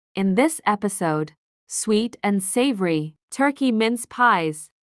In this episode, sweet and savory turkey mince pies.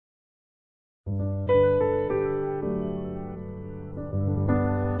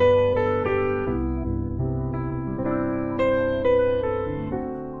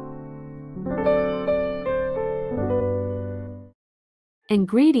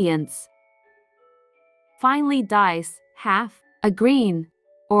 Ingredients: finely dice half a green,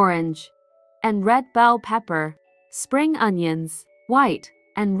 orange, and red bell pepper, spring onions, white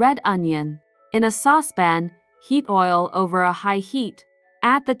and red onion. In a saucepan, heat oil over a high heat.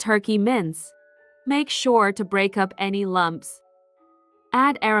 Add the turkey mince. Make sure to break up any lumps.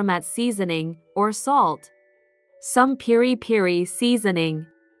 Add Aromat Seasoning or salt. Some Piri seasoning.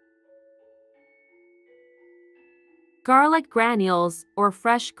 Garlic granules or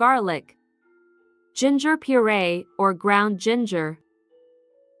fresh garlic. Ginger puree or ground ginger.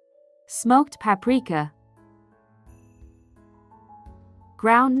 Smoked paprika.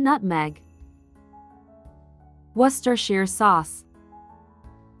 Ground nutmeg. Worcestershire sauce.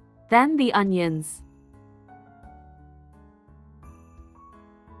 Then the onions.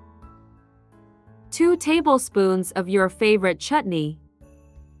 Two tablespoons of your favorite chutney.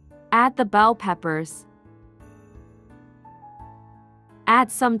 Add the bell peppers.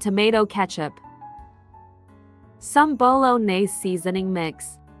 Add some tomato ketchup. Some Bolognese seasoning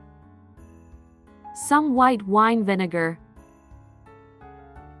mix. Some white wine vinegar.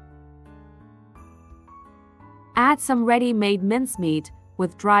 Add some ready-made mincemeat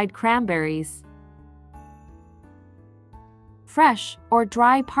with dried cranberries, fresh or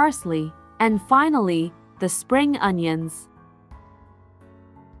dry parsley, and finally, the spring onions.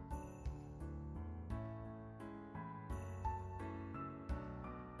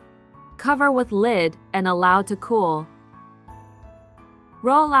 Cover with lid and allow to cool.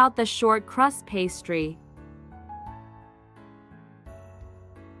 Roll out the shortcrust pastry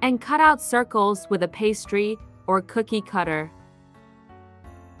and cut out circles with a pastry or cookie cutter.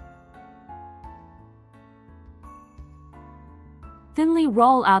 Thinly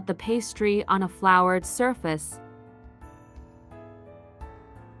roll out the pastry on a floured surface.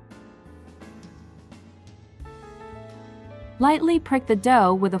 Lightly prick the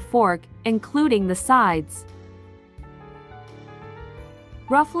dough with a fork, including the sides.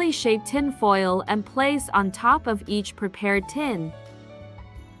 Roughly shape tin foil and place on top of each prepared tin.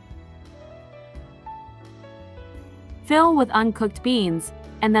 Fill with uncooked beans,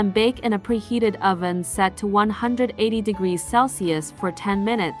 and then bake in a preheated oven set to 180 degrees Celsius for 10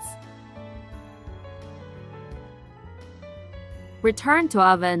 minutes. Return to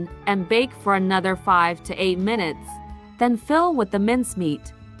oven and bake for another 5 to 8 minutes. Then fill with the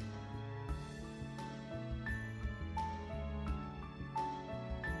mincemeat.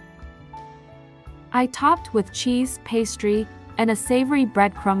 I topped with cheese, pastry, and a savory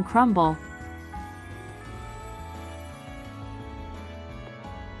breadcrumb crumble.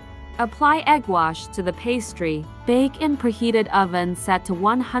 Apply egg wash to the pastry. Bake in preheated oven set to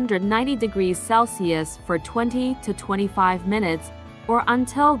 190 degrees Celsius for 20 to 25 minutes or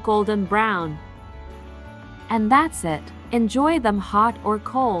until golden brown. And that's it. Enjoy them hot or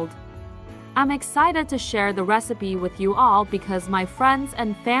cold. I'm excited to share the recipe with you all because my friends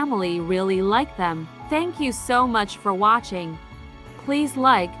and family really like them. Thank you so much for watching. Please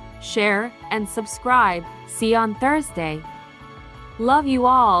like, share, and subscribe. See you on Thursday. Love you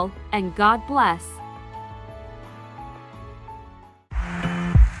all, and God bless.